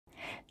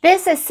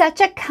This is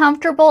such a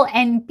comfortable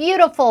and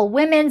beautiful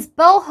women's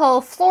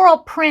boho floral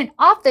print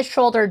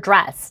off-the-shoulder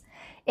dress.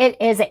 It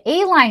is an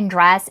A-line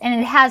dress and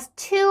it has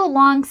two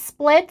long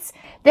splits.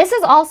 This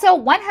is also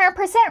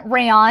 100%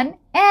 rayon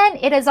and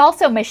it is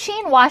also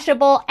machine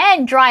washable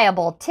and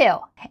dryable too.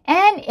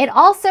 And it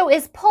also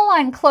is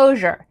pull-on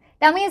closure.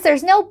 That means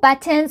there's no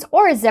buttons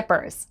or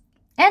zippers.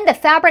 And the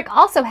fabric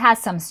also has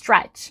some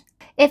stretch.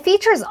 It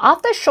features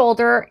off the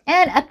shoulder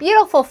and a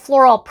beautiful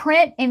floral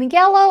print in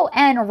yellow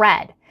and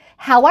red.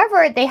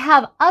 However, they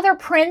have other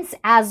prints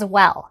as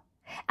well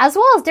as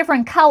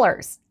different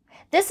colors.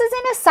 This is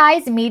in a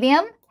size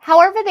medium.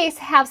 However, they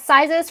have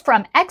sizes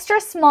from extra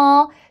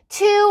small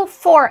to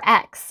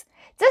 4X,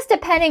 just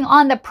depending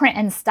on the print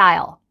and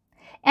style.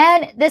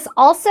 And this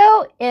also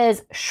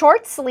is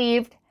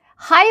short-sleeved,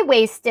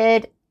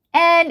 high-waisted,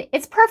 and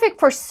it's perfect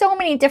for so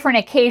many different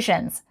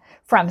occasions,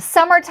 from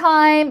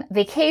summertime,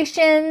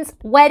 vacations,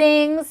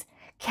 weddings,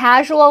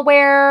 casual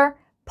wear,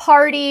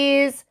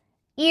 parties,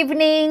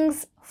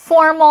 evenings,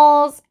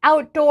 formals,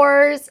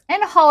 outdoors,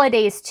 and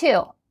holidays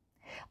too.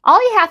 All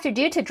you have to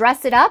do to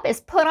dress it up is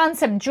put on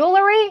some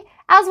jewelry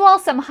as well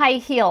as some high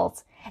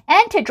heels.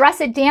 And to dress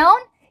it down,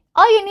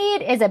 all you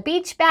need is a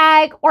beach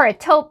bag or a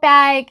tote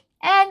bag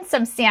and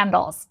some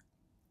sandals.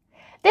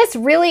 This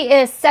really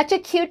is such a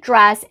cute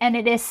dress and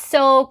it is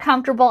so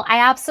comfortable. I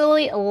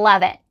absolutely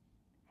love it.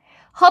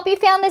 Hope you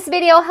found this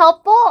video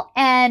helpful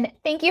and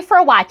thank you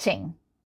for watching.